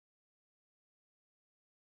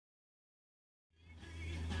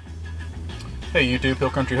Hey YouTube, Hill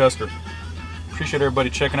Country Husker. Appreciate everybody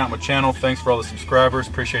checking out my channel. Thanks for all the subscribers.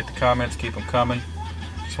 Appreciate the comments. Keep them coming.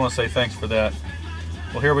 Just want to say thanks for that.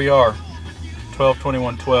 Well, here we are,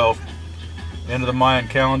 12/21/12, end of the Mayan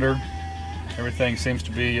calendar. Everything seems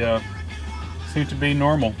to be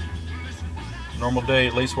normal. Normal day,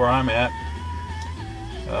 at least where I'm at.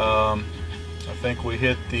 I think we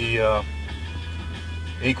hit the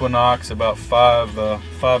equinox about 5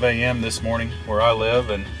 a.m. this morning where I live,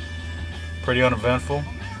 and pretty uneventful.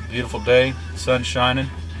 Beautiful day, sun shining.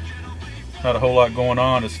 Not a whole lot going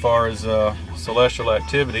on as far as celestial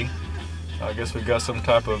activity. I guess we've got some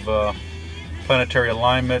type of planetary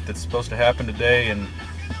alignment that's supposed to happen today, and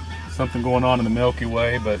something going on in the Milky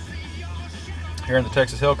Way, but here in the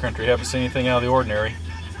Texas Hill Country, haven't seen anything out of the ordinary.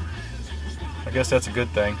 I guess that's a good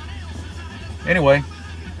thing. Anyway,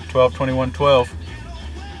 12/21/12.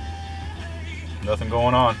 Nothing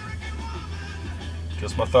going on.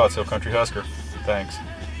 Just my thoughts, Hill Country Husker. Thanks.